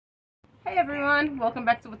Hey everyone, welcome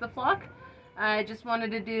back to With the Flock. I just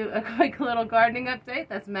wanted to do a quick little gardening update.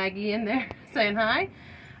 That's Maggie in there saying hi.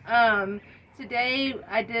 Today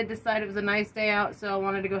I did decide it was a nice day out, so I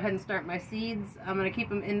wanted to go ahead and start my seeds. I'm going to keep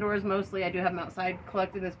them indoors mostly. I do have them outside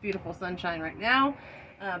collecting this beautiful sunshine right now.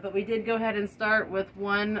 But we did go ahead and start with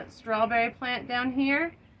one strawberry plant down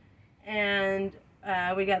here. And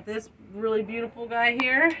we got this really beautiful guy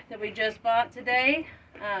here that we just bought today.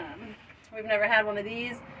 We've never had one of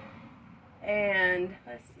these. And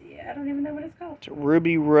let's see, I don't even know what it's called. It's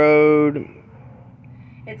Ruby Road.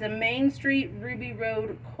 It's a Main Street Ruby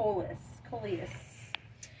Road Coleus.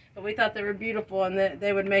 But we thought they were beautiful and that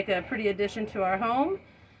they would make a pretty addition to our home.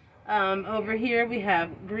 Over here we have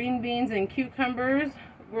green beans and cucumbers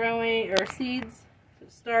growing, or seeds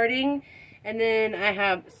starting. And then I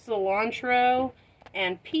have cilantro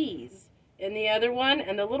and peas in the other one.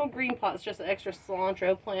 And the little green pot's just an extra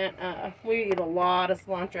cilantro plant. We eat a lot of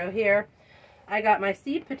cilantro here. I got my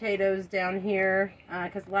seed potatoes down here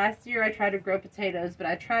because last year I tried to grow potatoes, but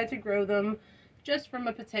I tried to grow them just from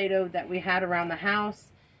a potato that we had around the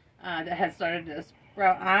house that had started to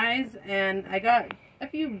sprout eyes, and I got a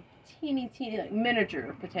few teeny like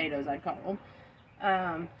miniature potatoes, I'd call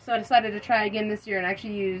them. So I decided to try again this year and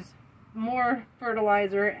actually use more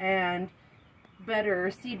fertilizer and better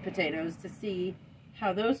seed potatoes to see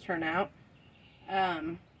how those turn out.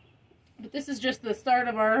 But this is just the start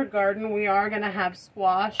of our garden. We are going to have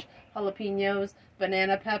squash, jalapenos,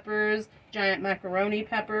 banana peppers, giant macaroni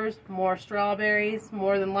peppers, more strawberries.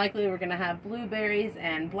 More than likely we're going to have blueberries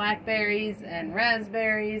and blackberries and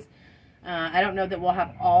raspberries. I don't know that we'll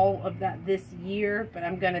have all of that this year, but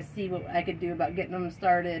I'm going to see what I could do about getting them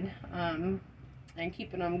started and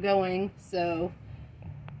keeping them going. So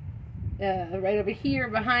right over here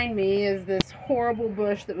behind me is this horrible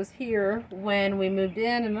bush that was here when we moved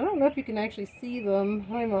in, and I don't know if you can actually see them.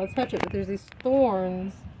 I don't even want to touch it, but there's these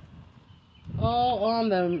thorns all on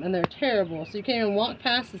them, and they're terrible. So you can't even walk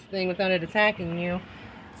past this thing without it attacking you.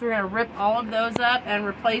 So we're going to rip all of those up and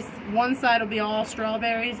replace, one side will be all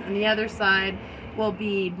strawberries, and the other side will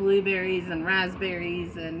be blueberries and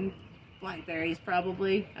raspberries and blackberries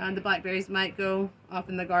probably. The blackberries might go off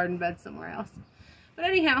in the garden bed somewhere else. But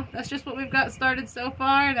anyhow, that's just what we've got started so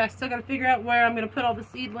far. I still got to figure out where I'm going to put all the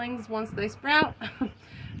seedlings once they sprout.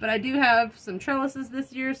 But I do have some trellises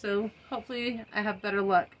this year, so hopefully I have better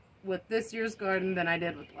luck with this year's garden than I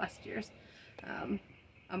did with last year's.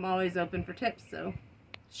 I'm always open for tips, so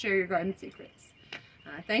share your garden secrets.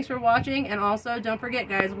 Thanks for watching, and also don't forget,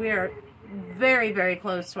 guys, we are very, very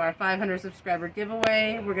close to our 500 subscriber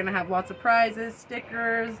giveaway. We're going to have lots of prizes,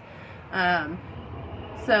 stickers,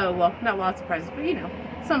 so, well, not lots of prizes, but you know,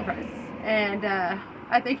 some prizes. And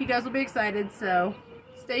I think you guys will be excited, so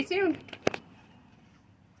stay tuned.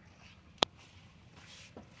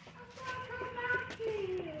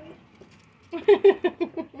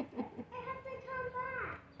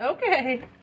 Okay.